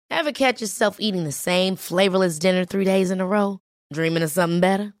Ever catch yourself eating the same flavorless dinner 3 days in a row? Dreaming of something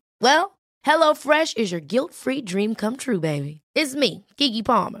better? Well, HelloFresh is your guilt-free dream come true, baby. It's me, Keke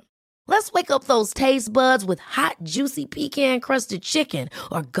Palmer. Let's wake up those taste buds with hot, juicy pecan-crusted chicken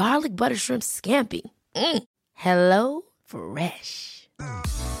or garlic butter shrimp scampi. Hello Fresh.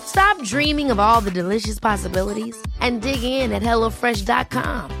 Stop dreaming of all the delicious possibilities and dig in at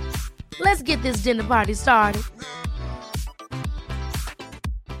HelloFresh.com. Let's get this dinner party started.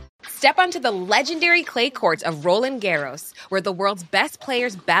 Step onto the legendary clay courts of Roland Garros, where the world's best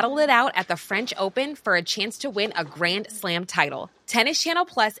players battle it out at the French Open for a chance to win a Grand Slam title. Tennis Channel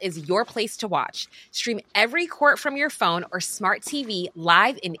Plus is your place to watch. Stream every court from your phone or smart TV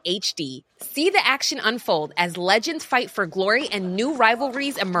live in HD. See the action unfold as legends fight for glory and new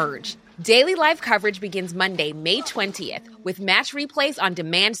rivalries emerge. Daily live coverage begins Monday, May 20th, with match replays on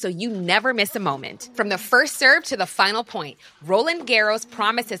demand so you never miss a moment. From the first serve to the final point, Roland Garros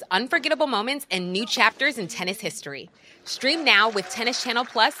promises unforgettable moments and new chapters in tennis history. Stream now with Tennis Channel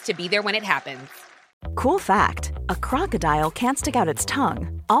Plus to be there when it happens. Cool fact, a crocodile can't stick out its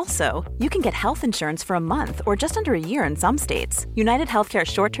tongue. Also, you can get health insurance for a month or just under a year in some states. United Healthcare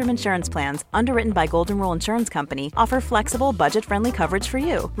short-term insurance plans, underwritten by Golden Rule Insurance Company, offer flexible, budget-friendly coverage for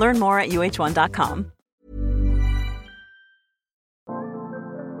you. Learn more at uh1.com.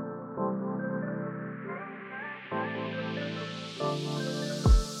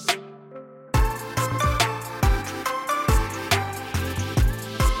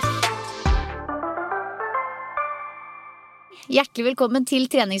 Hjertelig velkommen til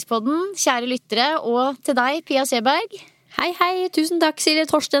treningspodden, kjære lyttere, og til deg, Pia Seberg. Hei, hei. Tusen takk, Silje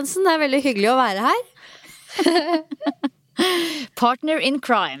Torstensen. Det veldig hyggelig å være her. Partner in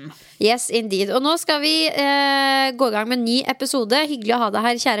crime. Yes, indeed. Og nå skal vi gå i gang med en ny episode. Hyggelig å ha deg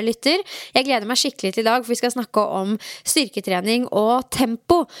her, kjære lytter. Jeg gleder meg skikkelig til i dag, for vi skal snakke om styrketrening og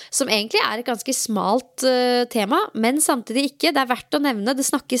tempo, som egentlig er et ganske smalt tema, men samtidig ikke. Det er verdt å nevne, det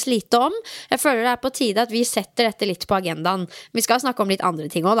snakkes lite om. Jeg føler det er på tide at vi setter dette litt på agendaen. Vi skal snakke om litt andre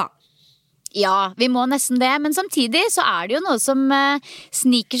ting også, da. Ja, vi må nesten det, men samtidig så er det jo noe som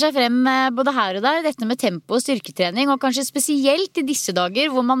sniker seg frem både her og der, dette med tempo og styrketrening, og kanskje spesielt i disse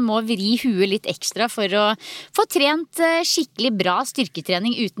dager hvor man må vri huet litt ekstra for å få trent skikkelig bra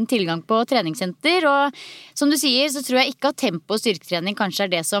styrketrening uten tilgang på treningssenter, og som du sier så tror jeg ikke at tempo og styrketrening kanskje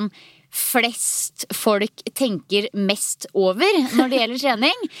er det som flest folk tenker mest over når det gjelder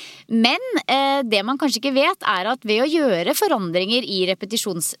trening. Men det man kanskje ikke vet er at ved å gjøre forandringer i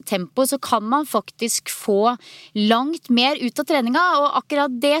repetisjonstempo så kan man faktisk få langt mer ut av treninga, og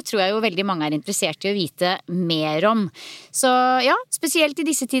akkurat det tror jeg jo veldig mange er interessert i å vite mer om. Så ja, spesielt i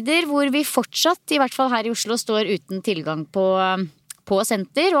disse tider hvor vi fortsatt, i hvert fall her i Oslo, står uten tilgang på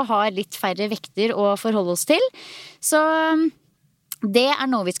senter og har litt færre vekter å forholde oss til. Så det er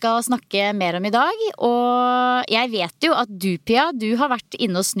noe vi skal snakke mer om i dag, og jeg vet jo at du, Pia, du har vært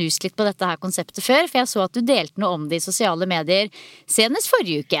inne og snust litt på dette her konseptet før, for jeg så at du delte noe om det i sosiale medier senest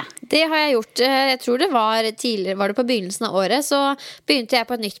forrige uke. Det har jeg gjort. Jeg tror det var tidligere, var det på begynnelsen av året, så begynte jeg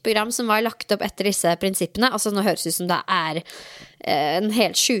på et nytt program som var lagt opp etter disse prinsippene. Altså nå høres det ut som det er en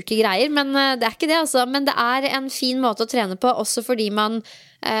helt syke greier, men det er ikke det altså. Men det er en fin måte å trene på, også fordi man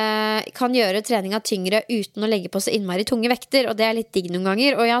kan gjøre treninga tyngre uten å legge på seg innmari tunge vekter, og det er litt digg noen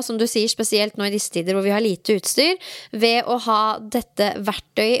ganger. Og ja, som du sier, spesielt nå i disse tider hvor vi har lite utstyr, ved å ha dette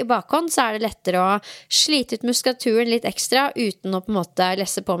verktøyet i bakhånd, så er det lettere å slite ut muskulaturen litt ekstra uten å på en måte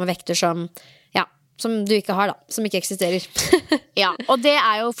lesse på med vekter som du ikke har da, som ikke eksisterer. Ja, og det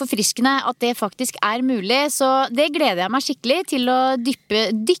er jo forfriskende at det faktisk er mulig, så det gleder jeg meg skikkelig til å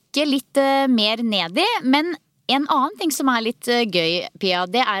dykke litt mer ned i. Men en annen ting som er litt gøy, Pia,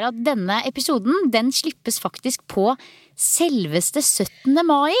 det er at denne episoden, den slippes faktisk på selveste 17.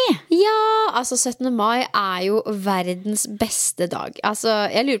 mai. Ja, altså 17. mai er jo verdens beste dag. Altså,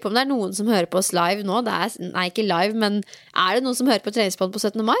 jeg lurer på om det er noen som hører på oss live nå. Nei, ikke live, men er det noen som hører på treningspodden på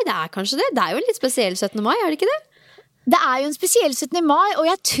 17. mai? Det er kanskje det. Det er jo en litt spesiell 17. mai, er det ikke det? Det er jo en spesiell 17. mai, og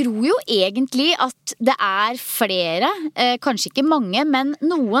jeg tror jo egentlig at det er flere, kanskje ikke mange, men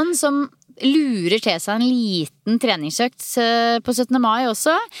noen som lurer til seg en liten treningsøkt på 17. mai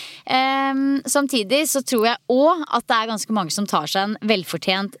også. Samtidig så tror jeg også at det er ganske mange som tar seg en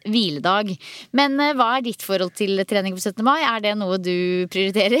velfortjent hviledag. Men hva er ditt forhold til trening på 17. mai? Er det noe du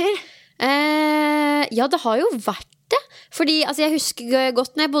prioriterer? Ja, det har jo vært det. Fordi altså, jeg husker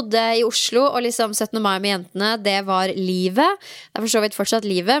godt når jeg bodde i Oslo og liksom 17. mai med jentene, det var livet. Det er for så vidt fortsatt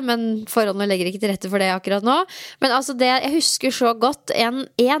livet, men forholdene legger ikke til rette for det akkurat nå. Men altså jeg husker så godt en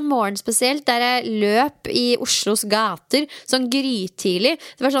morgen spesielt der jeg løp i Oslos gater sånn grytidlig.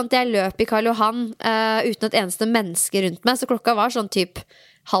 Det var sånn at jeg løp i Karl Johan uten et eneste menneske rundt meg, så klokka var sånn typ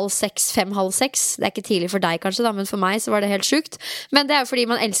 5:30, 6. Det ikke tidlig for deg kanskje da, men for meg så var det helt sjukt. Men det jo fordi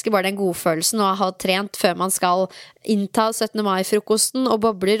man elsker bare den godfølelsen og ha trent før man skal innta 17. mai-frokosten og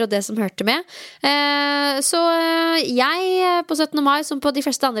bobler og det som hørte med. Så jeg på 17. mai, som på de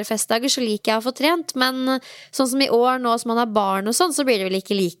fleste andre festdager, så liker jeg å få trent, men sånn som i år nå som man har barn og sånn, så blir det vel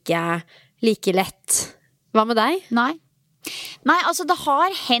ikke like lett. Hva med deg? Nei, altså det har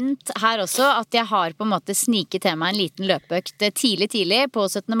hendt her også at jeg har på en måte sniket til meg en liten løpeøkt tidlig på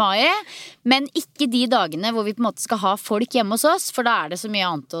 17. mai, men ikke de dagene hvor vi på en måte skal ha folk hjemme hos oss, for da det så mye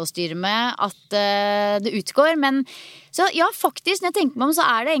annet å styre med at det utgår, men så ja, faktisk, når jeg tenker meg om, så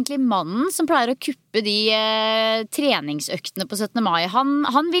det egentlig mannen som pleier å kuppe de treningsøktene på 17. mai.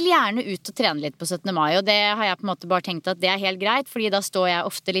 Han vil gjerne ut og trene litt på 17. mai, og det har jeg på en måte bare tenkt at det helt greit, fordi da står jeg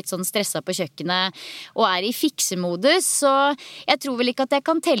ofte litt sånn stresset på kjøkkenet og i fiksemodus, så jeg tror vel ikke at jeg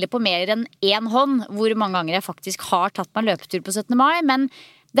kan telle på mer enn én hånd hvor mange ganger jeg faktisk har tatt meg en løpetur på 17. mai, men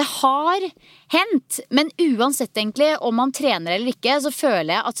det har hendt, men uansett egentlig om man trener eller ikke, så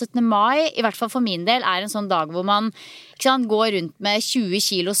føler jeg at 17. mai, i hvert fall for min del, en sånn dag hvor man går rundt med 20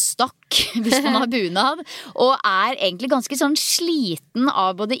 kilo stakk hvis man har bunad, og egentlig ganske sånn sliten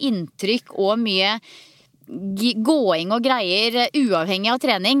av både inntrykk og mye gåing og greier uavhengig av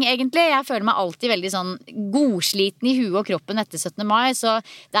trening, egentlig. Jeg føler meg alltid veldig sånn godsliten i huet og kroppen etter 17. mai, så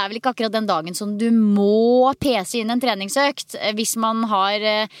det vel ikke akkurat den dagen som du må pese inn en treningsøkt. Hvis man har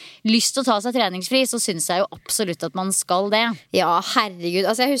lyst til å ta seg treningsfri, så synes jeg jo absolutt at man skal det. Ja, herregud.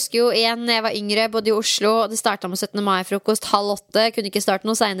 Altså, jeg husker jo igjen, jeg var yngre, bodde i Oslo, og det startet med 17. mai-frokost 7:30, kunne ikke starte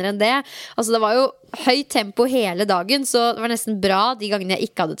noe senere enn det. Altså, det var jo høyt tempo hele dagen, så det var nesten bra de gangene jeg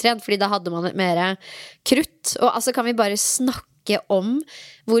ikke hadde trent, fordi da hadde man et mer krutt. Og altså kan vi bare snakke om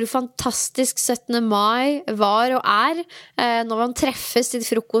hvor fantastisk 17. mai var og når man treffes til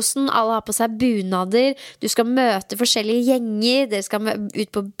frokosten, alle har på seg bunader, du skal møte forskjellige gjenger, dere skal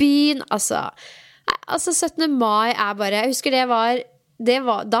ut på byen, altså 17. mai bare, jeg husker det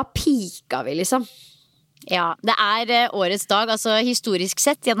var da pika vi liksom. Ja, det årets dag, altså historisk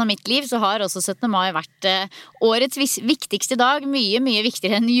sett gjennom mitt liv så har også 17. mai vært årets viktigste dag, mye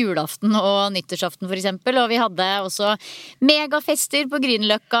viktigere enn julaften og nyttårsaften for eksempel, og vi hadde også megafester på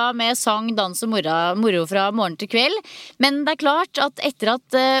Grünerløkka med sang, dans og moro fra morgen til kveld, men det klart at etter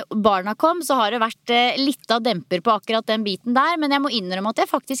at barna kom så har det vært litt av demper på akkurat den biten der, men jeg må innrømme at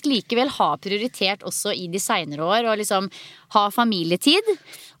jeg faktisk likevel har prioritert også i de senere år å liksom ha familietid.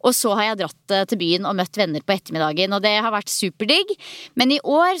 Og så har jeg dratt til byen og møtt venner på ettermiddagen, og det har vært superdigg. Men i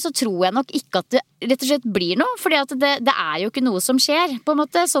år så tror jeg nok ikke at det rett og slett blir noe, fordi at det jo ikke noe som skjer, på en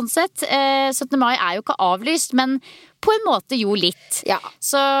måte, sånn sett. 17. mai jo ikke avlyst, men på en måte jo litt. Ja.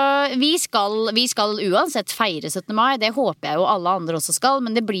 Så vi skal uansett feire 17. mai, det håper jeg jo alle andre også skal,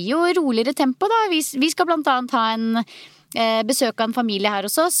 men det blir jo roligere tempo da. Vi skal blant annet ha en besøk av en familie her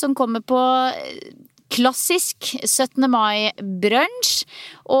hos oss som kommer på klassisk 17. mai-brunch,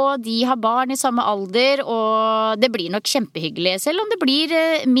 og de har barn i samme alder, og det blir nok kjempehyggelig, selv om det blir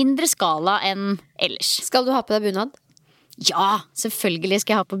mindre skala enn ellers. Skal du ha på deg bunad? Ja, selvfølgelig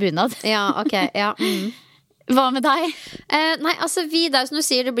skal jeg ha på bunad. Ja, ok, ja. Hva med deg? Nei, altså det som du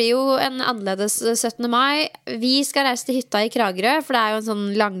sier, det blir jo en annerledes 17. mai. Vi skal reise til hytta i Kragerø, for det jo en sånn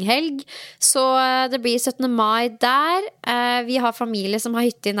langhelg. Så det blir 17. mai der. Vi har familie som har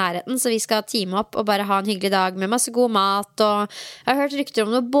hytte i nærheten, så vi skal teame opp og bare ha en hyggelig dag med masse god mat. Og jeg har hørt rykter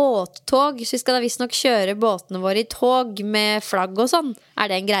om noe båttog, så vi skal da visst nok kjøre båtene våre i tog med flagg og sånn.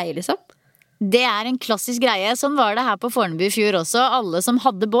 Det en greie liksom? Det en klassisk greie. Sånn var det her på Fornebu i fjor også. Alle som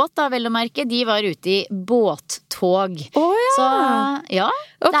hadde båt, da, vel å merke, de var ute i båttog. Ja. Så ja,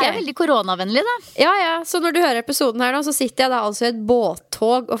 okay. Det veldig koronavennlig da. Ja, så når du hører episoden her nå, så sitter jeg da altså i et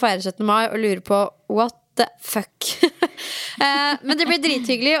båttog og feirer 17. mai og lurer på what the fuck. Men det blir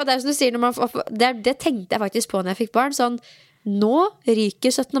drithyggelig, og det som du sier når man det tenkte jeg faktisk på når jeg fikk barn, sånn nå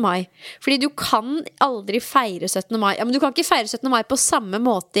ryker 17. mai. Fordi du kan aldri feire 17. mai. Ja, men du kan ikke feire 17. mai på samme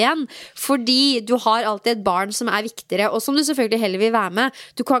måte igjen, fordi du har alltid et barn som viktigere, og som du selvfølgelig heller vil være med.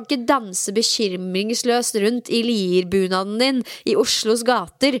 Du kan ikke danse bekymringsløst rundt i lierbunaden din i Oslos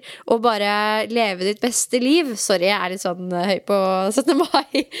gater og bare leve ditt beste liv. Sorry, jeg litt sånn høy på 17.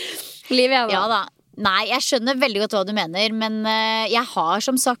 mai. Livet igjen da. Ja da. Nei, jeg skjønner veldig godt hva du mener, men jeg har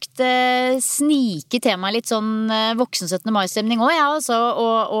som sagt sniket til meg litt sånn voksen 17. mai-stemning også, ja, altså,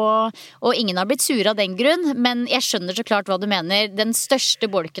 og ingen har blitt sure av den grunn, men jeg skjønner så klart hva du mener. Den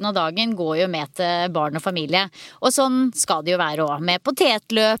største bolken av dagen går jo med til barn og familie, og sånn skal det jo være også, med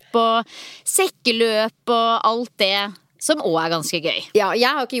potetløp og sekkeløp og alt det som også ganske gøy. Ja, jeg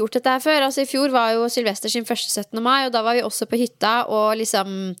har ikke gjort dette her før. Altså, i fjor var jo Sylvester sin første 17. mai, og da var vi også på hytta, og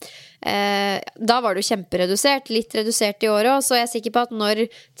liksom da var det jo kjemperedusert, litt redusert i året, så jeg er sikker på at når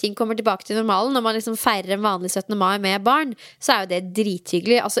ting kommer tilbake til normalen, når man liksom feirer en vanlig 17. mai med barn, så er jo det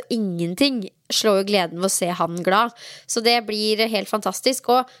drithyggelig. Altså, ingenting slår jo gleden ved å se han glad. Så det blir helt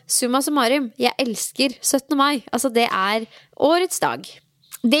fantastisk. Og summa summarum, jeg elsker 17. mai. Altså, det er årets dag.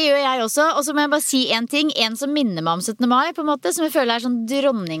 Det gjør jeg også, og så må jeg bare si en ting. En som minner meg om 17. mai på en måte, som jeg føler er sånn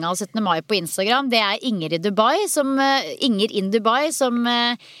dronning av 17. mai på Instagram. Det er Inger in Dubai som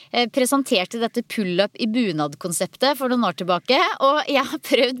presenterte dette pull-up i bunad-konseptet for noen år tilbake. Og jeg har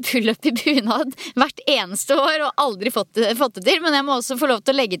prøvd pull-up i bunad hvert eneste år og aldri fått det til. Men jeg må også få lov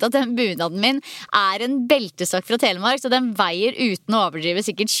til å legge til at den bunaden min er en beltesak fra Telemark, så den veier uten å overdrive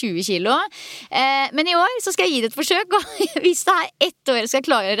sikkert 20 kilo. Men i år så skal jeg gi det et forsøk, og hvis det er 1 år jeg skal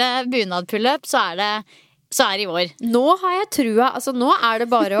klare bunad-pull-up, så er det i år. Nå har jeg trua. Altså, nå er det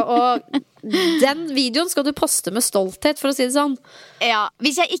bare å den videoen skal du poste med stolthet, for å si det sånn. Ja,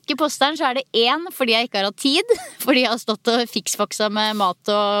 hvis jeg ikke poster den, så er det 1 fordi jeg ikke har hatt tid, fordi jeg har stått og fiksfaksa med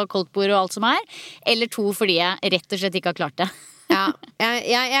mat og koldtbord og alt som er, eller 2 fordi jeg rett og slett ikke har klart det. Ja,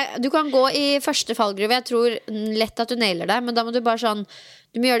 du kan gå i første fallgruve. Jeg tror lett at du nailer det, men da må du bare sånn,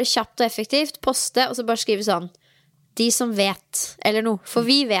 du må gjøre det kjapt og effektivt, poste, og så bare skrive sånn de som vet, eller noe, for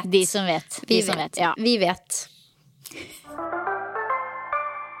vi vet. De som vet. Ja. Vi vet.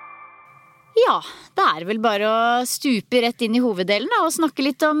 Ja, det er vel bare å stupe rett inn i hoveddelen da, og snakke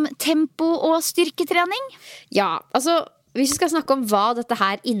litt om tempo og styrketrening. Ja, altså hvis vi skal snakke om hva dette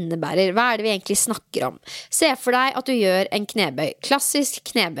her innebærer, hva er det vi egentlig snakker om? Se for deg at du gjør en knebøy, klassisk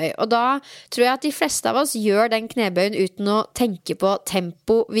knebøy, og da tror jeg at de fleste av oss gjør den knebøyen uten å tenke på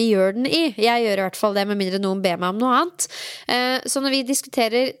tempo vi gjør den i. Jeg gjør i hvert fall det, med mindre noen ber meg om noe annet. Så når vi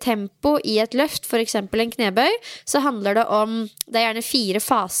diskuterer tempo i et løft, for eksempel en knebøy, så handler det om, det er gjerne 4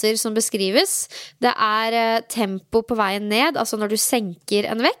 faser som beskrives. Det er tempo på veien ned, altså når du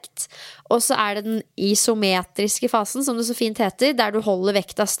senker en vekt, og så er det den isometriske fasen, som det så fint heter, der du holder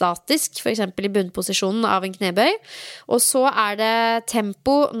vekta statisk, for eksempel i bunnposisjonen av en knebøy. Og så er det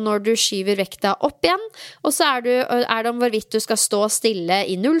tempo når du skyver vekta opp igjen, og så er det om hvorvidt du skal stå stille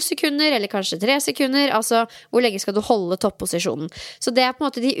i 0 sekunder, eller kanskje 3 sekunder, altså hvor lenge skal du holde topposisjonen. Så det er på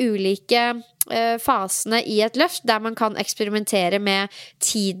en måte de ulike fasene i et løft der man kan eksperimentere med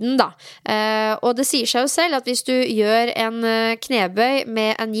tiden da. Og det sier seg jo selv at hvis du gjør en knebøy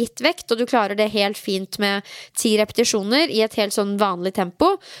med en gitt vekt, og du klarer det helt fint med 10 repetisjoner i et helt sånn vanlig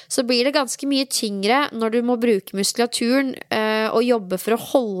tempo, så blir det ganske mye tyngre når du må bruke muskulaturen og jobbe for å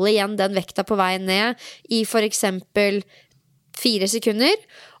holde igjen den vekta på veien ned i for eksempel 4 sekunder.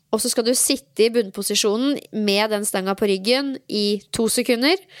 Og så skal du sitte i bunnposisjonen med den stanga på ryggen i 2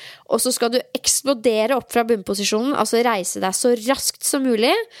 sekunder. Og så skal du eksplodere opp fra bunnposisjonen, altså reise deg så raskt som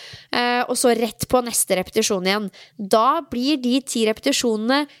mulig, og så rett på neste repetisjon igjen. Da blir de 10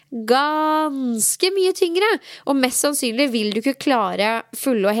 repetisjonene ganske mye tyngre, og mest sannsynlig vil du ikke klare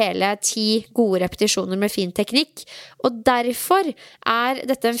fulle og hele 10 gode repetisjoner med fin teknikk. Og derfor er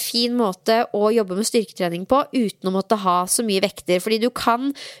dette en fin måte å jobbe med styrketrening på uten å måtte ha så mye vekter, fordi du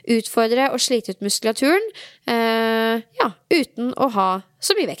kan utfordre og slite ut muskulaturen uten å ha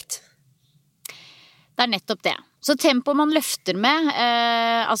så mye vekt. Det er nettopp det. Så tempo man løfter med,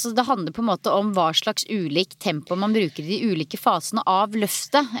 altså det handler på en måte om hva slags ulik tempo man bruker i de ulike fasene av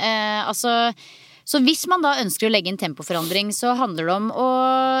løftet. Så hvis man da ønsker å legge en tempoforandring, så handler det om å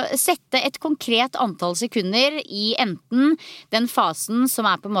sette et konkret antall sekunder i enten den fasen som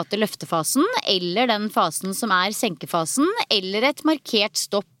er på en måte løftefasen, eller den fasen som er senkefasen, eller et markert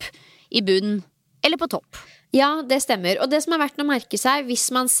stopp i bunn eller på topp. Ja, det stemmer. Og det som er verdt å merke seg hvis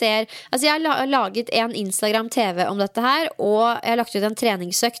man ser, altså jeg har laget en Instagram TV om dette her, og jeg har lagt ut en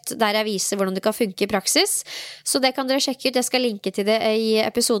treningsøkt der jeg viser hvordan det kan funke i praksis, så det kan dere sjekke ut. Jeg skal linke til det i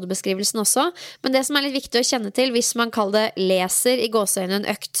episodebeskrivelsen også. Men det som er litt viktig å kjenne til hvis man kaller det leser i gåseøyne en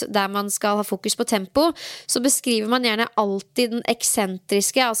økt der man skal ha fokus på tempo, så beskriver man gjerne alltid den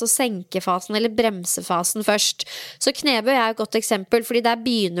eksentriske, altså senkefasen eller bremsefasen først. Så knebøy er et godt eksempel, fordi der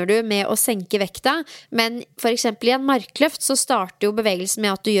begynner du med å senke vekta, men for eksempel i en markløft så starter jo bevegelsen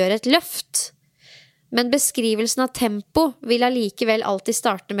med at du gjør et løft. Men beskrivelsen av tempo vil allikevel alltid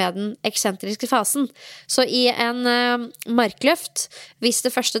starte med den eksentriske fasen. Så i en markløft, hvis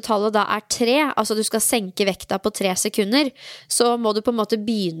det første tallet da er 3, altså du skal senke vekta på 3 sekunder, så må du på en måte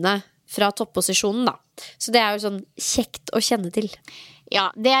begynne fra topposisjonen da. Så det er jo sånn kjekt å kjenne til. Ja,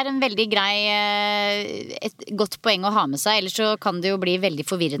 det er en veldig et godt poeng å ha med seg, ellers så kan det jo bli veldig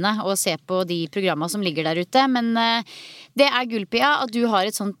forvirrende å se på de programmene som ligger der ute, men det er gull, Pia, at du har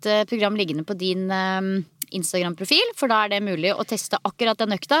et sånt program liggende på din Instagram-profil, for da det mulig å teste akkurat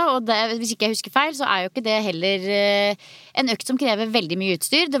den økta, og hvis ikke jeg husker feil, så jo ikke det heller en økt som krever veldig mye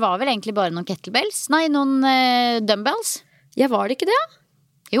utstyr. Det var vel egentlig bare noen kettlebells, noen dumbbells. Ja, var det ikke det?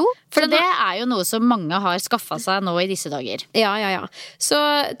 Jo, for det jo noe som mange har skaffet seg nå i disse dager. Ja. Så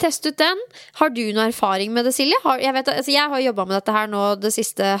test ut den. Har du noe erfaring med det, Silje? Jeg har jobbet med dette her nå det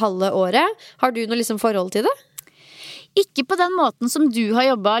siste halve året. Har du noe liksom forhold til det? Ikke på den måten som du har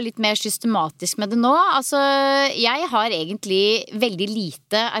jobbet litt mer systematisk med det nå. Altså, jeg har egentlig veldig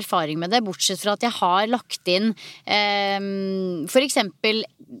lite erfaring med det, bortsett fra at jeg har lagt inn for eksempel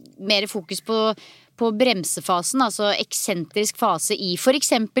mer fokus på bremsefasen, altså eksentrisk fase i for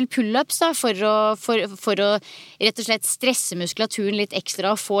eksempel pull-ups da, for å rett og slett stresse muskulaturen litt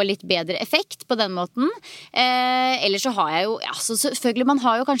ekstra og få litt bedre effekt på den måten. Ellers så har jeg jo, selvfølgelig man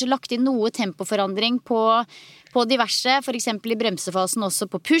har jo kanskje lagt inn noe tempoforandring på diverse, for eksempel i bremsefasen også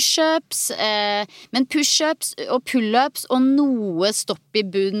på push-ups, men push-ups og pull-ups og noe stopp i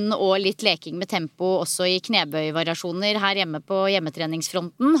bunn og litt leking med tempo også i knebøyvariasjoner her hjemme på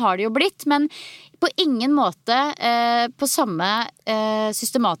hjemmetreningsfronten har det jo blitt, men på ingen måte på samme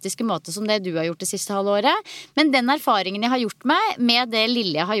systematiske måte som det du har gjort det siste halvåret. Men den erfaringen jeg har gjort meg med det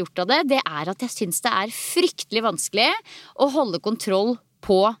lille jeg har gjort av det, det at jeg synes det fryktelig vanskelig å holde kontroll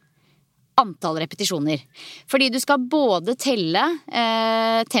på antall repetisjoner. Fordi du skal både telle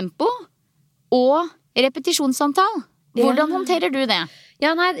tempo og repetisjonsantall. Hvordan håndterer du det?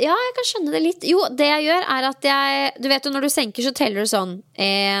 Ja, jeg kan skjønne det litt. Jo, det jeg gjør at du vet jo når du senker så teller du sånn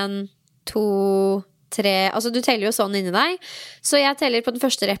 1, 2, 3. Altså du teller jo sånn inni deg. Så jeg teller på den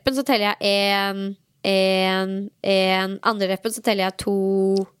første reppen så teller jeg 1, andre reppen så teller jeg 2,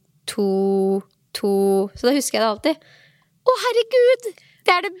 2, 2. Så da husker jeg det alltid. Å herregud!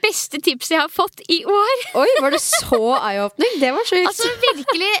 Det det beste tipset jeg har fått i år. Oi, var det så eye-opening? Det var sjukt. Altså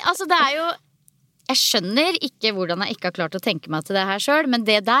virkelig, det jo jeg skjønner ikke hvordan jeg ikke har klart å tenke meg til det her selv, men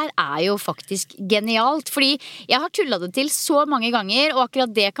det der jo faktisk genialt, fordi jeg har tullet det til så mange ganger, og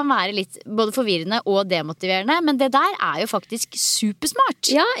akkurat det kan være litt både forvirrende og demotiverende, men det der jo faktisk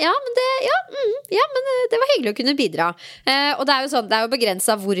supersmart. Ja, men det var hyggelig å kunne bidra. Og det jo sånn, det jo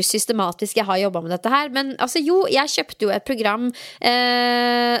begrenset hvor systematisk jeg har jobbet med dette her, men altså jeg kjøpte jo et program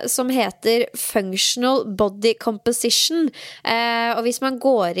som heter Functional Body Composition, og hvis man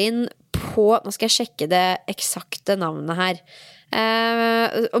går inn nå skal jeg sjekke det eksakte navnet her.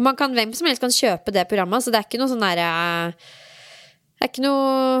 Og hvem som helst kan kjøpe det programmet, så det ikke noe sånn der det ikke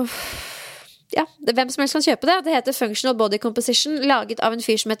noe hvem som helst kan kjøpe det. Det heter Functional Body Composition, laget av en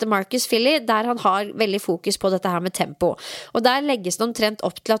fyr som heter Marcus Philly, der han har veldig fokus på dette her med tempo. Og der legges det omtrent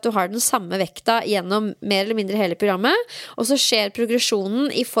opp til at du har den samme vekta gjennom mer eller mindre hele programmet, og så skjer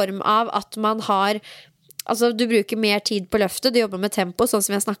progresjonen i form av at man har du bruker mer tid på løftet, du jobber med tempo, sånn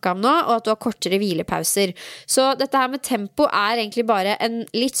som jeg snakket om nå, og at du har kortere hvilepauser. Så dette her med tempo egentlig bare en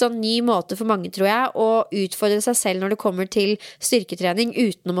litt sånn ny måte for mange, tror jeg, å utfordre seg selv når det kommer til styrketrening,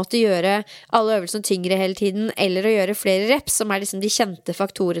 uten å måtte gjøre alle øvelsene tyngre hele tiden, eller å gjøre flere reps, som liksom de kjente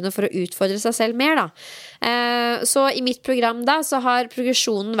faktorene for å utfordre seg selv mer, da. Så i mitt program da, så har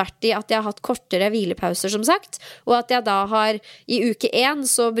progresjonen vært i at jeg har hatt kortere hvilepauser, som sagt, og at jeg da har, i uke 1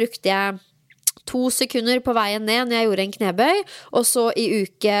 så brukte jeg 2 sekunder på veien ned når jeg gjorde en knebøy, og så i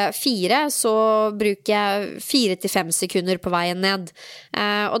uke 4 så bruker jeg 4-5 sekunder på veien ned.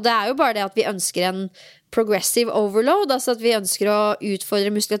 Og det jo bare det at vi ønsker en progressive overload, altså at vi ønsker å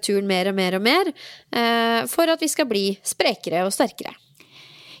utfordre muskulaturen mer og mer og mer, for at vi skal bli sprekere og sterkere.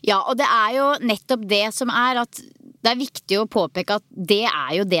 Ja, og det jo nettopp det som at det viktig å påpeke at det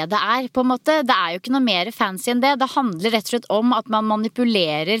jo det på en måte. Det jo ikke noe mer fancy enn det. Det handler rett og slett om at man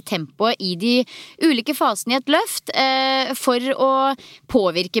manipulerer tempoet i de ulike fasene i et løft for å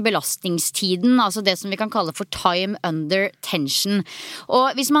påvirke belastningstiden, altså det som vi kan kalle for time under tension.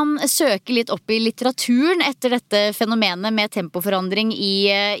 Og hvis man søker litt opp i litteraturen etter dette fenomenet med tempoforandring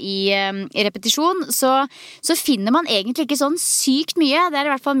i repetisjon, så finner man egentlig ikke sånn sykt mye. Det i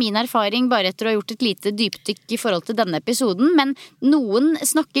hvert fall min erfaring bare etter å ha gjort et lite dypdykk i forhold til denne episoden, men noen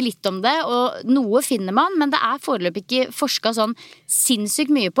snakker litt om det, og noe finner man, men det foreløpig ikke forsket sånn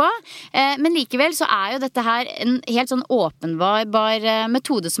sinnssykt mye på. Men likevel så jo dette her en helt sånn åpenbar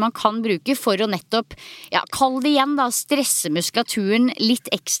metode som man kan bruke for å nettopp, kall det igjen da, stresse muskulaturen litt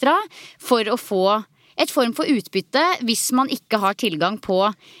ekstra for å få et form for utbytte hvis man ikke har tilgang på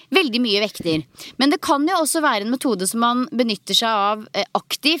veldig mye vekter. Men det kan jo også være en metode som man benytter seg av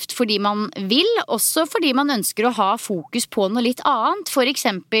aktivt fordi man vil, også fordi man ønsker å ha fokus på noe litt annet. For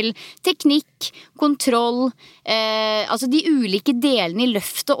eksempel teknikk, kontroll, altså de ulike delene i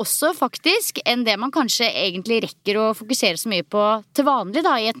løftet også faktisk, enn det man kanskje egentlig rekker å fokusere så mye på til vanlig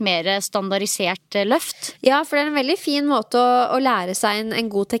da, i et mer standardisert løft. Ja, for det er en veldig fin måte å lære seg en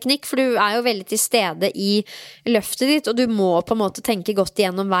god teknikk, for du er jo veldig til stede i løftet ditt, og du må på en måte tenke godt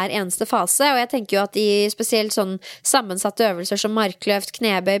igjennom hver eneste fase, og jeg tenker jo at i spesielt sånn sammensatte øvelser som markløft,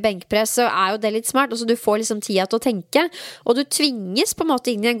 knebøy, benkpress, så er jo det litt smart, og så du får liksom tida til å tenke, og du tvinges på en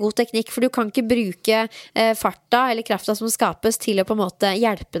måte inn i en god teknikk, for du kan ikke bruke farta eller krafta som skapes til å på en måte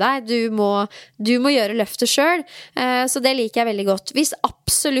hjelpe deg, du må gjøre løftet selv, så det liker jeg veldig godt. Hvis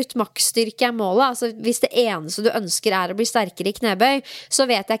absolutt maksstyrke er målet, altså hvis det eneste du ønsker er å bli sterkere i knebøy, så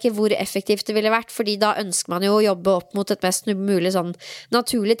vet jeg ikke hvor effektivt det ville vært, fordi da ønsker man jo å jobbe opp mot et mest mulig sånn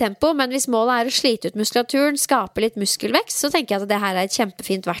naturlig tempo, men hvis målet er å slite ut muskulaturen, skape litt muskelvekst, så tenker jeg at det her er et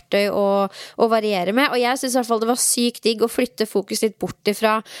kjempefint verktøy å variere med, og jeg synes i hvert fall det var sykt digg å flytte fokus litt bort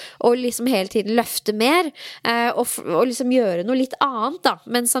ifra og liksom hele tiden løfte mer, og liksom gjøre noe litt annet da,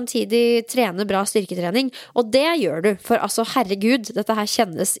 men samtidig trene bra styrketrening, og det gjør du, for altså herregud, dette her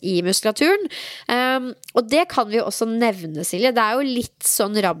kjennes i muskulaturen, og det kan vi jo også nevne, Silje. Det er jo litt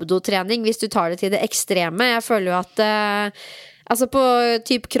sånn rabdotrening hvis du tar det til det ekstreme. Jeg føler jo at altså på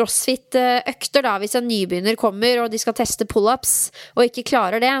typ crossfit-økter da, hvis en nybegynner kommer og de skal teste pull-ups og ikke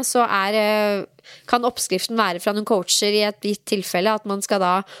klarer det, så kan oppskriften være fra noen coacher i et gitt tilfelle at man skal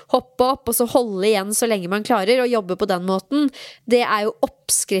da hoppe opp og så holde igjen så lenge man klarer og jobbe på den måten. Det er jo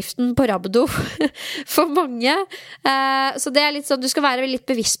oppskriften på rabdo for mange. Så det er litt sånn, du skal være litt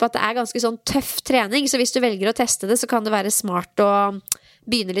bevisst på at det er ganske sånn tøff trening, så hvis du velger å teste det, så kan det være smart å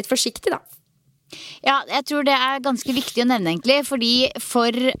begynne litt forsiktig da. Ja, jeg tror det er ganske viktig å nevne egentlig, fordi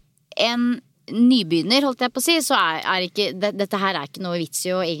for en nybegynner, holdt jeg på å si, så er ikke, dette her er ikke noe vits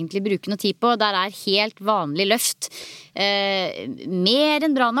i å egentlig bruke noe tid på. Der er helt vanlig løft mer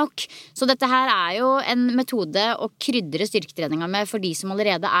enn bra nok. Så dette her er jo en metode å krydre styrketreninga med for de som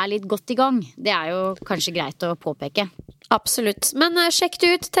allerede er litt godt i gang. Det er jo kanskje greit å påpeke. Absolutt, men sjekk det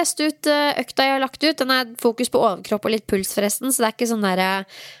ut, test ut økta jeg har lagt ut. Den er fokus på overkropp og litt puls forresten, så det er ikke sånn der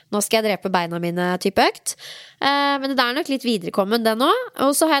nå skal jeg drepe beina mine type økt, men det er nok litt viderekommen det nå.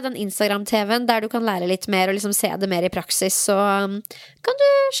 Og så har jeg den Instagram-TV'en der du kan lære litt mer og liksom se det mer i praksis, så kan du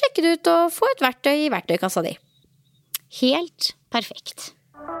sjekke det ut og få et verktøy i verktøykassa di. Helt perfekt.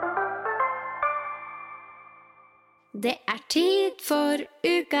 Det er tid for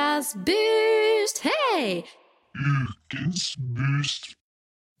ukas boost, hei! Ukens boost.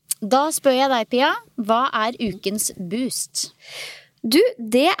 Da spør jeg deg, Pia, hva er ukens boost? Du,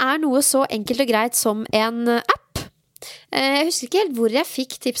 det er noe så enkelt og greit som en app. Jeg husker ikke helt hvor jeg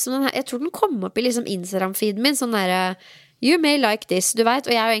fikk tips om den her. Jeg tror den kom opp i liksom Instagram-feeden min, sånn der you may like this, du vet,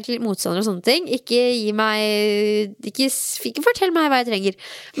 og jeg er jo egentlig motstander av sånne ting. Ikke fortell meg hva jeg trenger.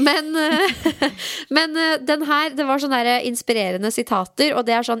 Men den her, det var sånne der inspirerende sitater, og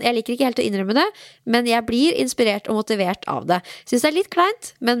det er sånn, jeg liker ikke helt å innrømme det, men jeg blir inspirert og motivert av det. Synes det er litt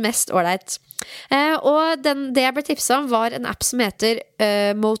kleint, men mest ålreit. Og det jeg ble tipset om var en app som heter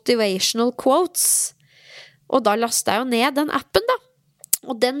Motivational Quotes. Og da lastet jeg jo ned den appen da.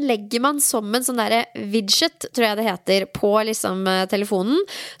 Og den legger man som en sånn der widget, tror jeg det heter, på liksom telefonen.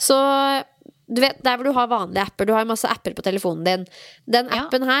 Så du vet, der hvor du har vanlige apper, du har masse apper på telefonen din. Den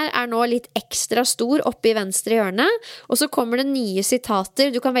appen her er nå litt ekstra stor oppe i venstre hjørne, og så kommer det nye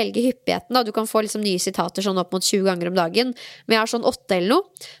sitater. Du kan velge hyppigheten da, du kan få liksom nye sitater sånn opp mot 20 ganger om dagen, men jeg har sånn 8 eller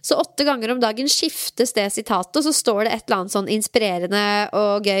noe. Så 8 ganger om dagen skiftes det sitatet, og så står det et eller annet sånn inspirerende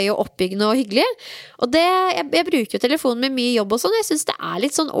og gøy og oppbyggende og hyggelig. Og det, jeg bruker jo telefonen med mye jobb og sånn, jeg synes det er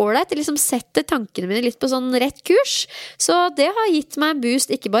litt sånn ålreit, det liksom setter tankene mine litt på sånn rett kurs. Så det har gitt meg en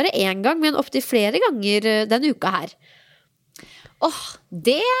boost, ikke bare en gang, men opp til flere ganger denne uka her.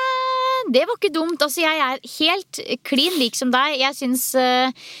 Det var ikke dumt. Altså, jeg er helt clean lik som deg. Jeg synes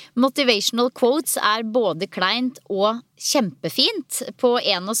motivational quotes er både kleint og kjempefint på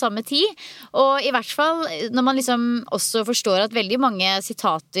en og samme tid. Og i hvert fall når man liksom også forstår at veldig mange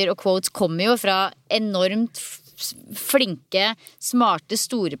sitater og quotes kommer jo fra enormt flinke, smarte,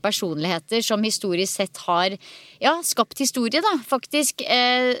 store personligheter som historisk sett har skapt historie da, faktisk.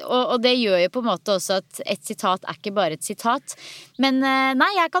 Og det gjør jo på en måte også at et sitat er ikke bare et sitat. Men nei,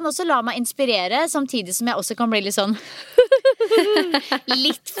 jeg kan også la meg inspirere, samtidig som jeg også kan bli litt sånn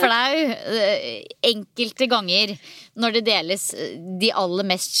litt flau enkelte ganger når det deles de aller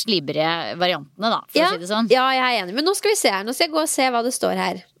mest slibrige variantene da, for å si det sånn. Ja, jeg er enig, men nå skal vi se her. Nå skal jeg gå og se hva det står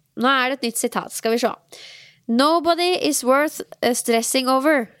her. Nå det et nytt sitat, skal vi se. Nobody is worth stressing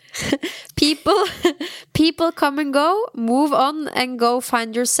over. People come and go, move on and go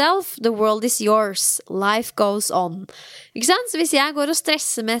find yourself. The world is yours. Life goes on. Ikke sant? Så hvis jeg går og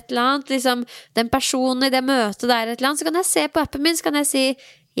stresser med et eller annet, liksom, den personen I det møtet der et eller annet, så kan jeg se på appen min, så kan jeg si,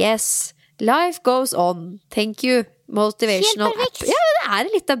 yes, life goes on. Thank you. Motivational app. Ja,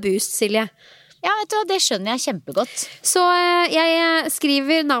 det litt av boost, Silje. Ja, vet du hva, det skjønner jeg kjempegodt. Så jeg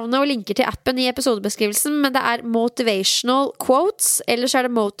skriver navnet og linker til appen I episodebeskrivelsen, men det motivational quotes, eller så det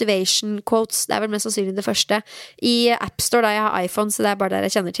motivation quotes, det vel mest sannsynlig det første, I App Store da jeg har iPhone, så det bare der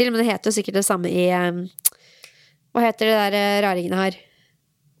jeg kjenner til, men det heter jo sikkert det samme I, hva heter det der raringene her?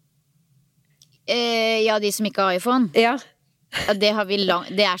 Ja, de som ikke har iPhone. Ja. Ja, det har vi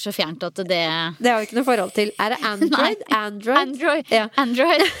det så fjernt at det har vi ikke noe forhold til. Det Android? Android. Ja.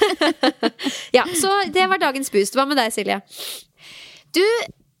 Android. Ja, så det var dagens boost. Hva med deg, Silje? Du,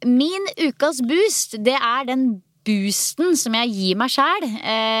 min ukas boost, det den boosten som jeg gir meg selv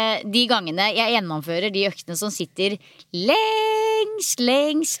de gangene jeg gjennomfører de øktene som sitter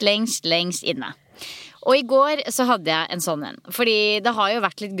lengst inne. Og I går så hadde jeg en sånn en. Fordi det har jo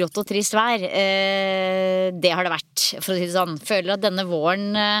vært litt grått og trist vær. Det har det vært, for å si det sånn. Føler at denne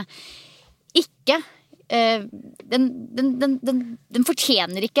våren ikke den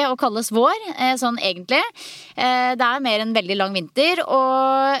fortjener ikke å kalles vår, sånn egentlig. Det mer en veldig lang vinter.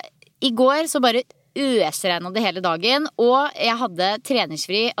 Og I går så bare øsregnet det hele dagen, og jeg hadde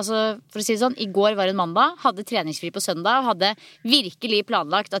treningsfri, altså for å si det sånn, I går var en mandag, hadde treningsfri på søndag, og hadde virkelig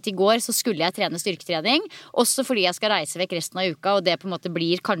planlagt at I går så skulle jeg trene styrketrening, også fordi jeg skal reise vekk resten av uka, og det på en måte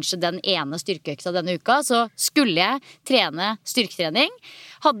blir kanskje den ene styrkeøkta denne uka, så skulle jeg trene styrketrening.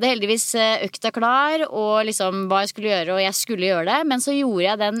 Hadde heldigvis økta klar, og liksom hva jeg skulle gjøre, og jeg skulle gjøre det, men så gjorde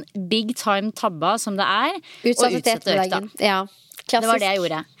jeg den big time tabba som det og utsatte økta. Ja. Klassisk. Det var det jeg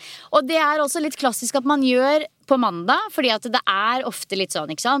gjorde. Og det også litt klassisk at man gjør på mandag, fordi at det ofte litt sånn,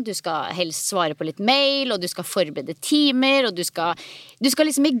 ikke sant? Du skal helst svare på litt mail, og du skal forberede timer, og du skal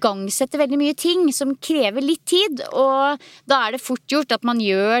liksom igangsette veldig mye ting som krever litt tid, og da det fort gjort at man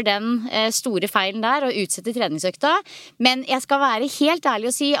gjør den store feilen der og utsetter treningsøkta. Men jeg skal være helt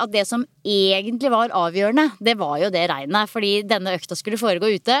ærlig og si at det som egentlig var avgjørende, det var jo det regnet, fordi denne økta skulle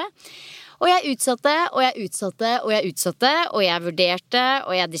foregå ute. Og jeg utsatte, og jeg utsatte, og jeg utsatte, og jeg vurderte,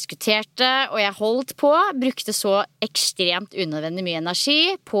 og jeg diskuterte, og jeg holdt på, brukte så ekstremt unødvendig mye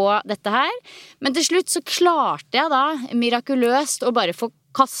energi på dette her. Men til slutt så klarte jeg da mirakuløst å bare få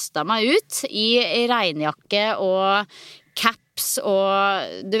kastet meg ut I regnjakke og caps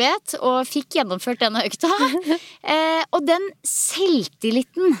og du vet, og fikk gjennomført denne økta. Og den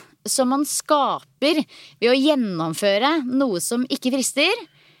selvtilliten som man skaper ved å gjennomføre noe som ikke frister,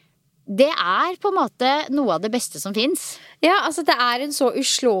 det på en måte noe av det beste som finnes. Ja, altså det en så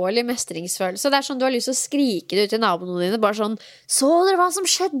uslåelig mestringsfølelse. Det sånn du har lyst til å skrike det ut til naboene dine, bare sånn, så dere hva som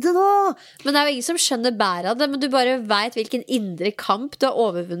skjedde nå? Men det jo ingen som skjønner bæret av det, men du bare vet hvilken indre kamp du har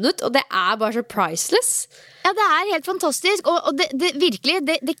overvunnet, og det bare så priceless. Ja, det helt fantastisk, og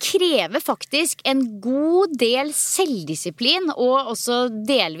det krever faktisk en god del selvdisiplin, og også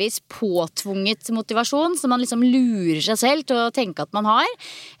delvis påtvunget motivasjon, så man liksom lurer seg selv til å tenke at man har,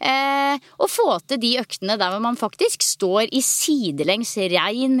 og få til de øktene der hvor man faktisk står I sidelengs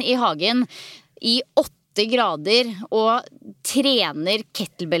regn I hagen I 8 grader og trener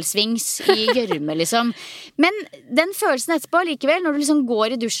kettlebell-swings I gjørme liksom. Men den følelsen etterpå likevel, når du liksom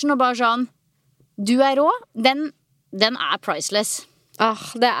går I dusjen og bare sånn, du rå, den priceless.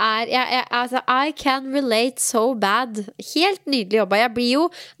 Det altså, I can relate so bad. Helt nydelig jobba. Jeg blir jo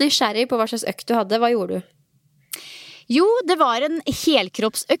nysgjerrig på hva slags økt du hadde. Hva gjorde du? Jo, det var en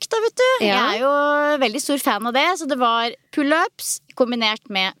helkroppsøkt da, vet du. Ja. Jeg jo veldig stor fan av det, så det var pull-ups kombinert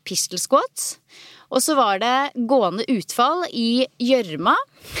med pistol squats. Og så var det gående utfall I gjørma.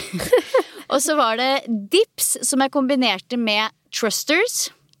 Og så var det dips som jeg kombinerte med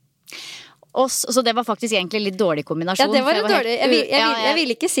thrusters. Så det var faktisk egentlig litt dårlig kombinasjon. Ja, det var dårlig. Jeg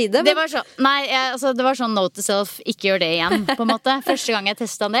vil ikke si det. Men... Det var sånn, det var sånn note to self, ikke gjør det igjen, på en måte. Første gang jeg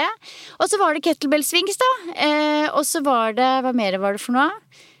testet det. Og så var det kettlebell swings da. Og så var det, hva mer var det for noe?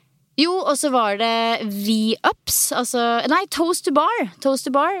 Jo, og så var det V-ups, toes to bar. Toes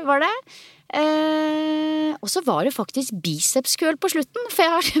to bar var det. Og så var det faktisk bicepskøl på slutten, for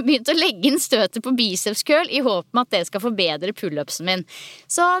jeg har begynt å legge inn støtet på bicepskøl I håp om at det skal forbedre pull-upsen min.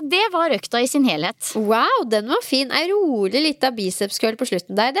 Så det var økta I sin helhet. Wow, den var fin. En rolig litt av bicepskøl på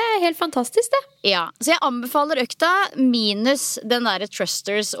slutten der. Det helt fantastisk det. Ja, så jeg anbefaler økta minus den der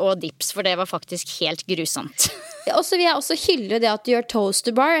thrusters og dips, for det var faktisk helt grusomt. Og så vil jeg også hylle det at du gjør toes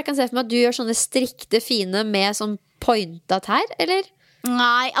to bar. Jeg kan se for meg at du gjør sånne strikte fine med sånn pointa tær, eller?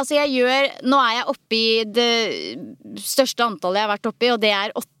 Nei, altså nå jeg oppe I det største antallet jeg har vært oppe I, og det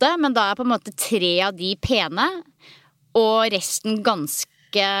 8, men da på en måte 3 av de pene, og resten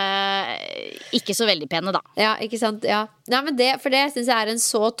ganske ikke så veldig pene da. Ja, ikke sant? Ja. Nei, men for det synes jeg en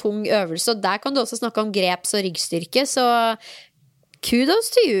så tung øvelse, og der kan du også snakke om greps- og ryggstyrke, så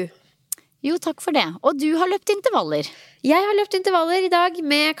kudos to you. Jo, takk for det. Og du har løpt intervaller. Jeg har løpt intervaller I dag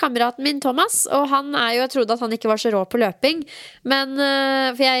med kameraten min Thomas, og han jeg trodde at han ikke var så rå på løping, men,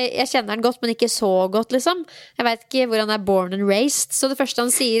 for jeg kjenner han godt, men ikke så godt liksom. Jeg vet ikke hvor han born and raised, så det første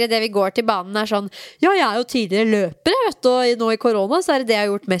han sier I det vi går til banen sånn, ja, jeg jo tidligere løper, vet du, og nå I korona så det jeg har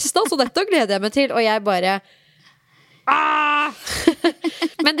gjort mest av, så dette gleder jeg meg til, og jeg bare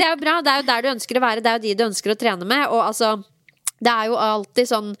Men det jo bra, det jo der du ønsker å være, det jo de du ønsker å trene med, og altså, det jo alltid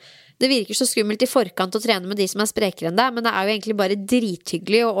sånn det virker så skummelt I forkant å trene med de som sprekere enn deg, men det jo egentlig bare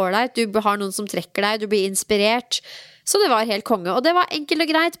drithyggelig og ålreit. Du har noen som trekker deg, du blir inspirert. Så det var helt konge. Og det var enkelt og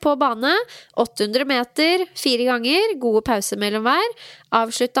greit på bane. 800 meter, 4 ganger, gode pauser mellom hver.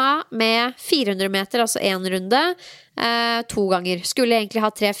 Avslutta med 400 meter, altså 1 runde, 2 ganger. Skulle egentlig ha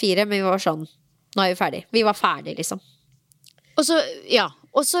 3-4, men vi var sånn, nå vi ferdig. Vi var ferdig, liksom. Og så, ja,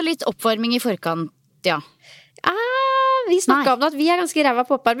 også litt oppvarming I forkant, ja. Vi snakket om at vi ganske ræva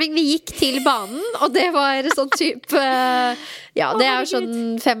på oppvarming. Vi gikk til banen, og det var sånn type ja, det jo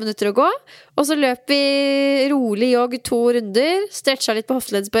sånn 5 minutter å gå. Og så løp vi rolig jogg 2 runder, stretcha litt på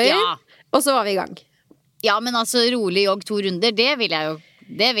hofteleddsbøyer, og så var vi I gang. Ja, men altså rolig jogg 2 runder, det vil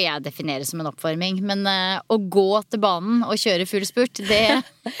jeg definere som en oppvarming. Men å gå til banen og kjøre full spurt, det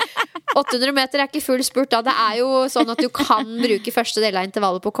 800 meter ikke full spurt da. Det jo sånn at du kan bruke første del av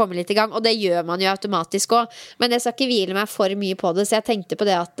intervallet på å komme litt I gang, og det gjør man jo automatisk også. Men jeg skal ikke hvile meg for mye på det, så jeg tenkte på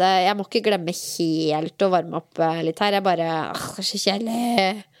det at jeg må ikke glemme helt å varme opp litt her. Jeg bare, det så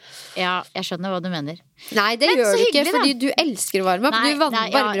kjedelig. Ja, jeg skjønner hva du mener. Nei, det men gjør du ikke, hyggelig, fordi du elsker å varme opp. Nei, du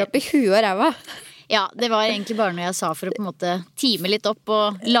varmer opp I huet og ræva. Ja, det var egentlig bare noe jeg sa for å på en måte time litt opp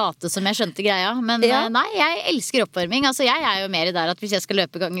og late som jeg skjønte greia. Men nei, jeg elsker oppvarming. Altså, jeg jo mer der at hvis jeg skal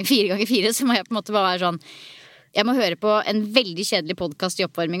løpe 4x4, så må jeg på en måte bare være sånn jeg må høre på en veldig kjedelig podcast I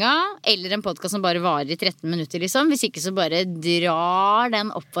oppvarminga, eller en podcast som bare varer I 13 minutter, liksom. Hvis ikke så bare drar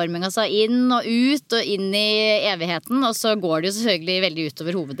den oppvarminga seg inn og ut og inn I evigheten, og så går det jo selvfølgelig veldig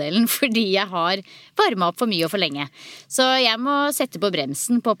utover hoveddelen, fordi jeg har varmet opp for mye og for lenge. Så jeg må sette på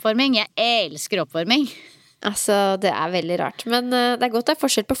bremsen på oppvarming. Jeg elsker oppvarming. Altså, det veldig rart. Men det godt det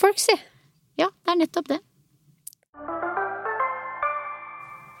forskjell på folk, si. Ja, det nettopp det.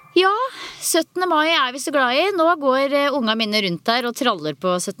 Ja, 17. mai vi så glad I. Nå går unga mine rundt der og traller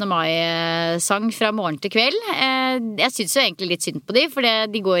på 17. mai-sang fra morgen til kveld. Jeg synes jo egentlig litt synd på de, for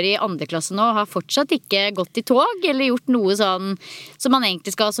de går I 2. klasse nå og har fortsatt ikke gått I tog, eller gjort noe sånn som man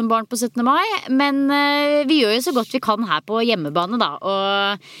egentlig skal som barn på 17. mai. Men vi gjør jo så godt vi kan her på hjemmebane da,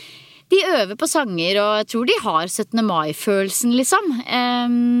 og de øver på sanger, og jeg tror de har 17. mai-følelsen, liksom.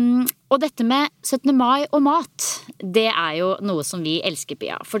 Og dette med 17. mai og mat, det jo noe som vi elsker,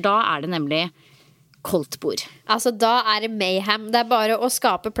 Pia. For da det nemlig koldtbord. Altså, da det mayhem. Det bare å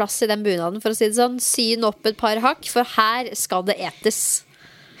skape plass I den bunaden, for å si det sånn. Sy den opp et par hakk, for her skal det etes.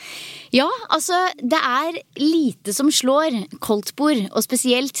 Ja, altså, det lite som slår koldtbord, og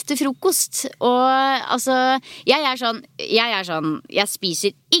spesielt til frokost. Og altså, jeg sånn, jeg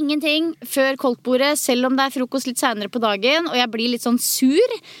spiser ingenting før koldtbordet, selv om det frokost litt senere på dagen, og jeg blir litt sånn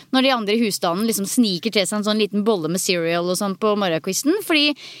sur når de andre I husstanden liksom sniker til seg en sånn liten bolle med cereal og sånn på morgenkvisten,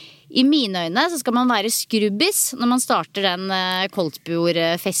 fordi I mine øyne så skal man være skrubbis når man starter den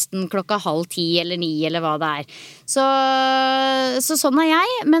koldtbordfesten 9:30 eller 9 eller hva det Så sånn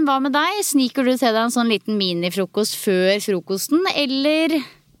jeg, men hva med deg? Sniker du til deg en sånn liten minifrokost før frokosten, eller?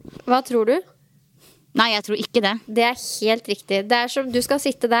 Hva tror du? Nei, jeg tror ikke det. Det helt riktig. Det som du skal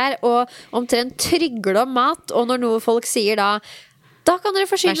sitte der og omtrent trygle om mat, og når noe folk sier da kan dere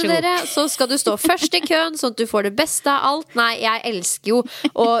forsyne dere, så skal du stå først I køen, sånn at du får det beste av alt. Nei, jeg elsker jo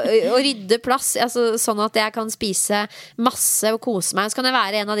å rydde plass, altså, sånn at jeg kan spise masse og kose meg. Så kan jeg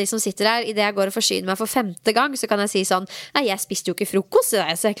være en av de som sitter der, I det jeg går og forsyner meg for 5. gang, så kan jeg si sånn, nei, jeg spiste jo ikke frokost,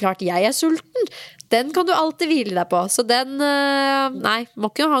 så klart jeg sulten. Den kan du alltid hvile deg på. Så den, nei,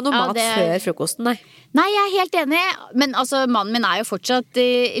 må ikke ha noe mat før frokosten, nei. Nei, jeg helt enig, men altså, mannen min jo fortsatt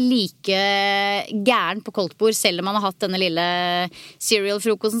like gæren på koldtbord, selv om han har hatt denne lille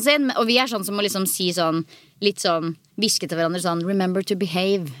cereal-frokosten sin, og vi sånn som å liksom si sånn, litt sånn, viske til hverandre sånn, remember to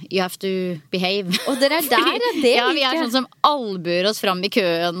behave, you have to behave. Og dere der, det ja, vi sånn som albuer oss fram I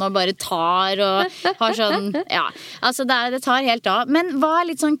køen og bare tar og har sånn, ja, altså det tar helt av. Men hva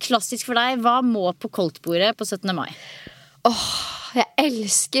litt sånn klassisk for deg? Hva må på koldtbordet på 17. mai? Jeg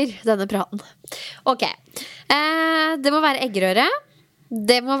elsker denne praten. Ok, det må være eggerøre.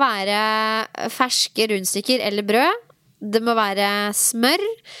 Det må være ferske rundstykker eller brød. Det må være smør.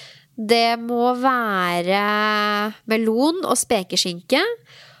 Det må være melon og spekeskinke.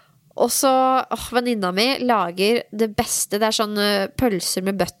 Og så, venninna mi lager det beste. Det sånn pølser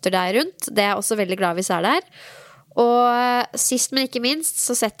med bøtter der rundt. Det også veldig glad hvis der. Og sist, men ikke minst,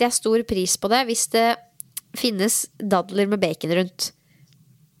 så setter jeg stor pris på det hvis det finnes dadler med bacon rundt.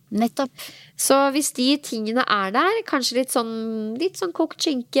 Nettopp. Så hvis de tingene der, kanskje litt sånn kokt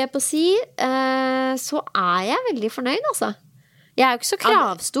skinke på si, så jeg veldig fornøyd, altså. Jeg jo ikke så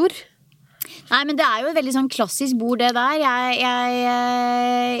kravstor. Nei, men det jo et veldig sånn klassisk bord det der.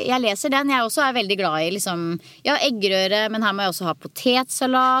 Jeg leser den. Jeg også veldig glad i liksom, eggerøre, men her må jeg også ha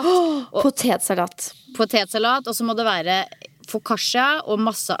potetsalat. Potetsalat, og så må det være focaccia og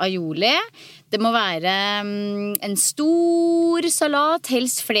masse aioli. Det må være en stor salat,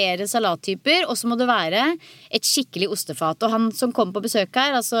 helst flere salattyper, og så må det være et skikkelig ostefat. Og han som kom på besøk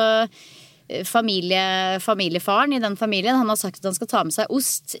her, altså familiefaren i den familien, han har sagt at han skal ta med seg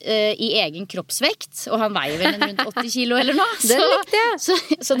ost i egen kroppsvekt, og han veier vel rundt 80 kilo eller noe. Det likte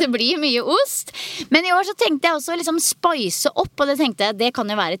jeg. Så det blir mye ost. Men i år så tenkte jeg også liksom spice opp, og det tenkte jeg, det kan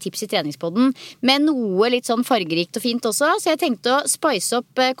jo være tips i treningspodden, med noe litt sånn fargerikt og fint også, så jeg tenkte å spice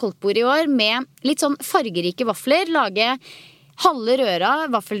opp koldtbord i år med litt sånn fargerike vafler, lage halve røra,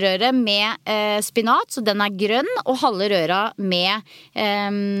 vaffelrøre med spinat, så den grønn, og halve røra med,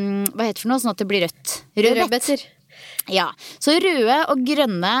 hva heter det for noe, sånn at det blir rødt? Rødbeter. Ja, så røde og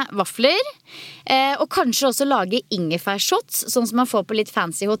grønne vafler, og kanskje også lage ingefærshots, sånn som man får på litt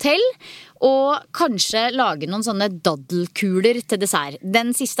fancy hotell, og kanskje lage noen sånne daddelkuler til dessert.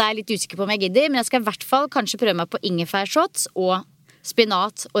 Den siste jeg litt usikker på om jeg gidder, men jeg skal i hvert fall kanskje prøve meg på ingefærshots og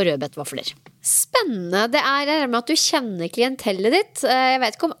spinat og rødbetvafler. Spennende. Det det med at du kjenner klientellet ditt. Jeg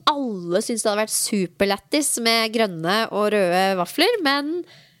vet ikke om alle synes det hadde vært superlættis med grønne og røde vafler, men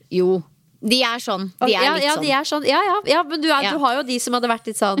jo, de sånn. De litt sånn. De sånn. Ja, men du har jo de som hadde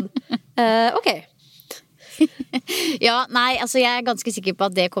vært litt sånn ok. Ja, nei, altså jeg ganske sikker på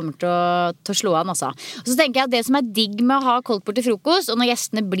at det kommer til å slå an, altså. Og så tenker jeg at det som digg med å ha koldtbord til frokost, og når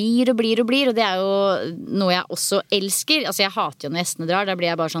gjestene blir, og det jo noe jeg også elsker. Altså jeg hater jo når gjestene drar, da blir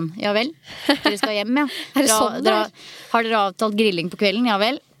jeg bare sånn, ja vel, dere skal hjem, ja. Har dere avtalt grilling på kvelden? Ja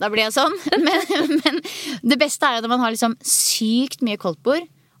vel, da blir jeg sånn. Men det beste jo når man har liksom sykt mye koldtbord,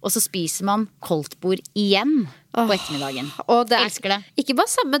 og så spiser man koldtbord igjen på ettermiddagen. Og elsker det. Ikke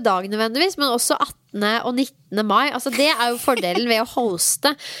bare samme dag nødvendigvis, men også 18. og 19. mai. Altså det jo fordelen ved å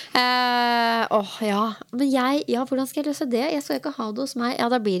hoste. Ja. Men hvordan skal jeg løse det? Jeg skal ikke ha det hos meg.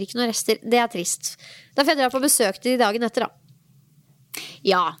 Ja, da blir det ikke noen rester. Det trist. Da får jeg dra på besøk til de dagen etter, da.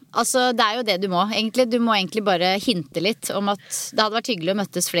 Ja, altså det jo det du må egentlig. Du må egentlig bare hinte litt om at det hadde vært hyggelig å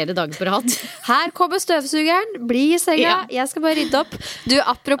møttes flere dager på rad. Her kommer støvsugeren, bli i senga. Jeg skal bare rydde opp. Du,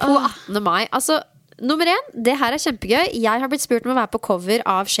 apropos 18. mai. Altså, nummer 1, det her kjempegøy. Jeg har blitt spurt om å være på cover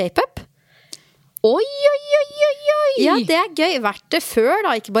av Shape Up. Oi. Ja, det gøy. Vært det før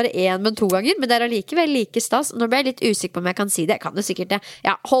da, ikke bare 1, men 2 ganger. Men det allikevel like stas. Nå ble jeg litt usikker på om jeg kan si det. Jeg kan jo sikkert det.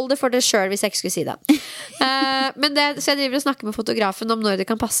 Ja, hold det for det selv hvis jeg ikke skulle si det. Men så jeg driver og snakker med fotografen om når det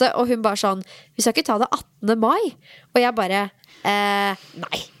kan passe, og hun bare sånn, vi skal ikke ta det 18. mai. Og jeg bare,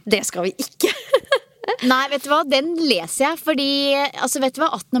 nei, det skal vi ikke. Nei, vet du hva, den leser jeg. Fordi, altså vet du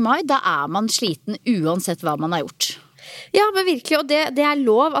hva, 18. mai, da man sliten uansett hva man har gjort. Ja, men virkelig, og det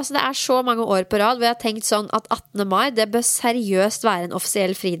lov. Altså det så mange år på rad hvor jeg har tenkt sånn at 18. mai, det bør seriøst være en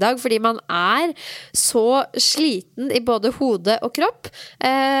offisiell fridag, fordi man så sliten i både hode og kropp.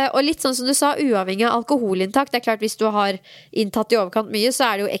 Og litt sånn som du sa, uavhengig av alkoholinntak. Det klart, hvis du har inntatt i overkant mye,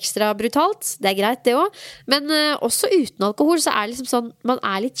 så det jo ekstra brutalt. Det greit, det også. Men også uten alkohol, så det liksom sånn, man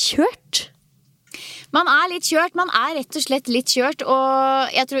litt kjørt. Man litt kjørt, man rett og slett litt kjørt.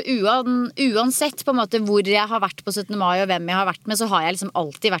 Og jeg tror uansett på en måte hvor jeg har vært på 17. mai og hvem jeg har vært med, så har jeg liksom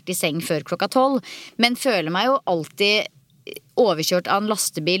alltid vært i seng før klokka 12. Men føler meg jo alltid overkjørt av en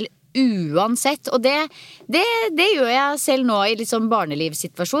lastebil uansett. Og det gjør jeg selv nå i litt sånn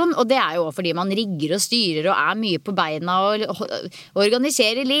barnelivssituasjon. Og det jo også fordi man rigger og styrer og mye på beina og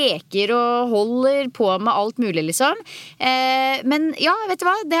organiserer leker og holder på med alt mulig, liksom. Men ja, vet du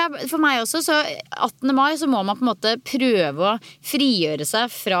hva? Det for meg også. Så 18. mai så må man på en måte prøve å frigjøre seg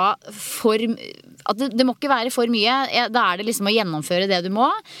fra at det må ikke være for mye. Da det liksom å gjennomføre det du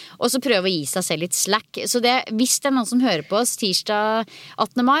må, og så prøve å gi seg selv litt slack. Så hvis det noen som hører på oss tirsdag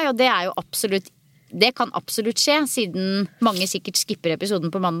 18. mai, og det jo absolutt, det kan absolutt skje, siden mange sikkert skipper episoden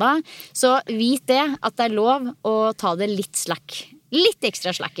på mandag, så vit det at det lov å ta det litt slack. Litt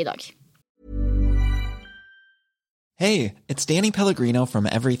ekstra slack i dag. Hey, it's Danny Pellegrino from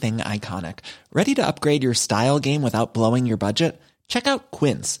Everything Iconic. Ready to upgrade your style game without blowing your budget? Check out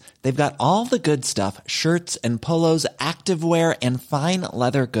Quince. They've got all the good stuff, shirts and polos, activewear, and fine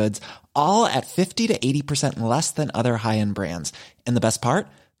leather goods, all at 50 to 80% less than other high-end brands. And the best part?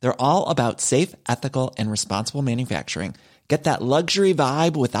 They're all about safe, ethical, and responsible manufacturing. Get that luxury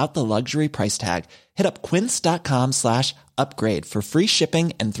vibe without the luxury price tag. Hit up quince.com/upgrade for free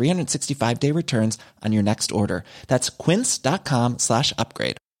shipping and 365-day returns on your next order. That's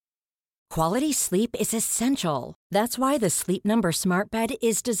quince.com/upgrade. Quality sleep is essential. That's why the Sleep Number Smart Bed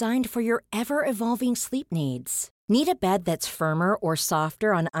is designed for your ever-evolving sleep needs. Need a bed that's firmer or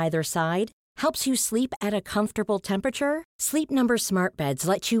softer on either side? Helps you sleep at a comfortable temperature? Sleep Number Smart Beds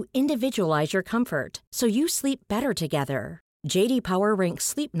let you individualize your comfort, so you sleep better together. J.D. Power ranks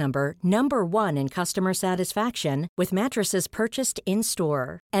Sleep Number number 1 in customer satisfaction with mattresses purchased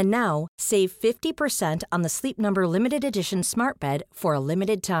in-store. And now, save 50% on the Sleep Number Limited Edition Smart Bed for a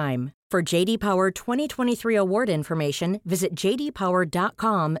limited time. For J.D. Power 2023 award information, visit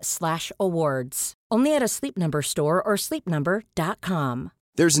jdpower.com/awards. Only at a Sleep Number store or sleepnumber.com.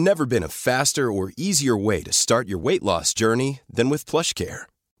 There's never been a faster or easier way to start your weight loss journey than with PlushCare.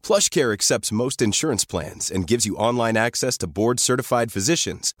 PlushCare accepts most insurance plans and gives you online access to board-certified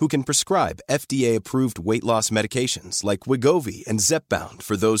physicians who can prescribe FDA-approved weight loss medications like Wegovy and Zepbound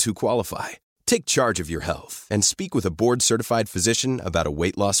for those who qualify. Take charge of your health and speak with a board-certified physician about a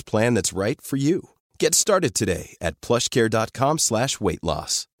weight loss plan that's right for you. Get started today at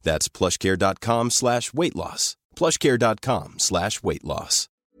plushcare.com/weight-loss. That's plushcare.com/weight-loss. plushcare.com/weight-loss.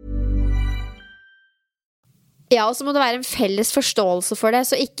 Ja, og så må det være en felles forståelse for det.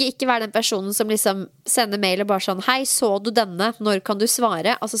 Så ikke være den personen som liksom sender mail og bare sånn: hei, så du denne? Når kan du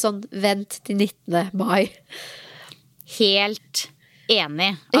svare? Altså sånn, vent til 19. mai. Helt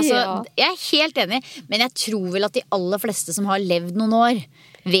enig. Altså, Ja. Jeg er helt enig, men jeg tror vel at de aller fleste som har levd noen år,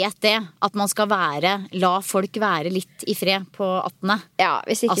 vet det. At man skal la folk være litt i fred på 18. Ja,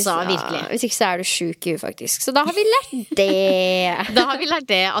 hvis ikke, Altså, virkelig. hvis ikke så er du syk i faktisk. Så da har vi lært det. Da har vi lært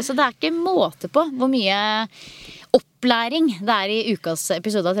det. Altså, det er ikke måte på hvor mye opplæring det er i ukas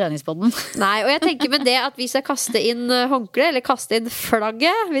episode av Treningspodden. Nei, og jeg tenker med det at vi skal kaste inn håndkle, eller kaste inn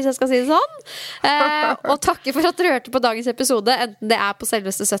flagget, hvis jeg skal si det sånn. Og takke for at dere hørte på dagens episode, enten det er på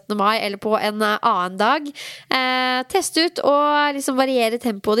selveste 17. mai eller på en annen dag. Test ut og liksom variere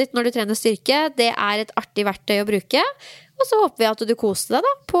tempoet ditt når du trener styrke. Det er et artig verktøy å bruke. Og så håper vi at du koste deg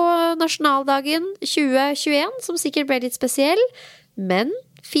da på nasjonaldagen 2021, som sikkert ble litt spesiell, men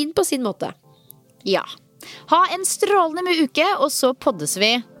fin på sin måte. Ja. Ha en strålende uke, og så poddes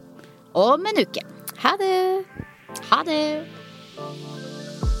vi om en uke. Ha det! Ha det!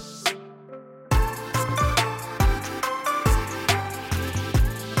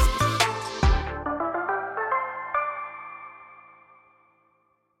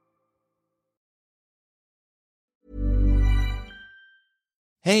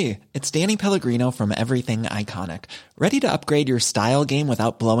 Hey, it's Danny Pellegrino from Everything Iconic. Ready to upgrade your style game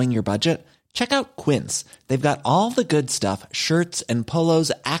without blowing your budget? Check out Quince. They've got all the good stuff, shirts and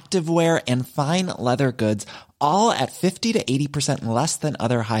polos, activewear, and fine leather goods, all at 50 to 80% less than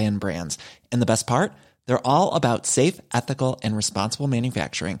other high-end brands. And the best part? They're all about safe, ethical, and responsible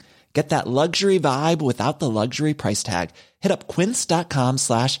manufacturing. Get that luxury vibe without the luxury price tag. Hit up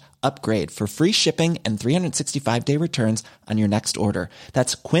quince.com/upgrade for free shipping and 365-day returns on your next order.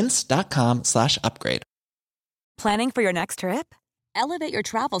 That's quince.com/upgrade. Planning for your next trip? Elevate your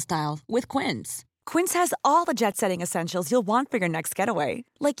travel style with Quince. Quince has all the jet-setting essentials you'll want for your next getaway,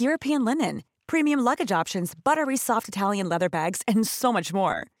 like European linen, premium luggage options, buttery soft Italian leather bags, and so much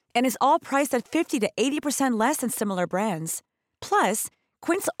more. And is all priced at 50 to 80% less than similar brands. Plus,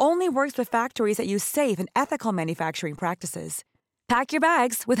 Quince only works with factories that use safe and ethical manufacturing practices. Pack your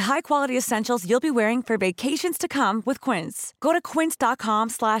bags with high-quality essentials you'll be wearing for vacations to come with Quince. Go to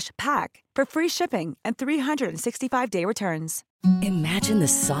quince.com/pack for free shipping and 365-day returns. Imagine the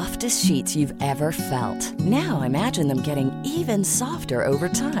softest sheets you've ever felt. Now imagine them getting even softer over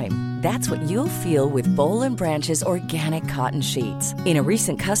time. That's what you'll feel with Boll & Branch's organic cotton sheets. In a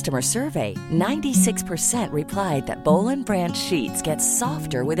recent customer survey, 96% replied that Boll & Branch sheets get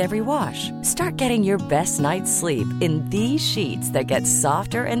softer with every wash. Start getting your best night's sleep in these sheets that get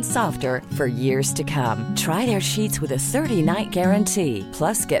softer and softer for years to come. Try their sheets with a 30-night guarantee.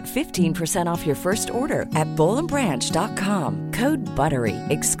 Plus, get 15% off your first order at bollandbranch.com. Code BUTTERY.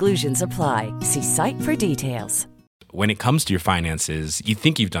 Exclusions apply. See site for details. When it comes to your finances, you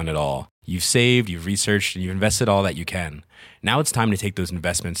think you've done it all. You've saved, you've researched, and you've invested all that you can. Now it's time to take those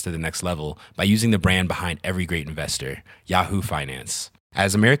investments to the next level by using the brand behind every great investor, Yahoo Finance.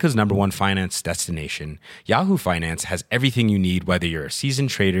 As America's #1 finance destination, Yahoo Finance has everything you need, whether you're a seasoned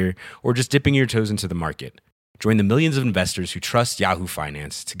trader or just dipping your toes into the market. Join the millions of investors who trust Yahoo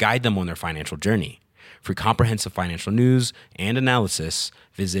Finance to guide them on their financial journey. For comprehensive financial news and analysis,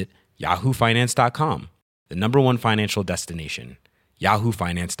 visit yahoofinance.com, the #1 financial destination,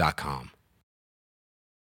 yahoofinance.com.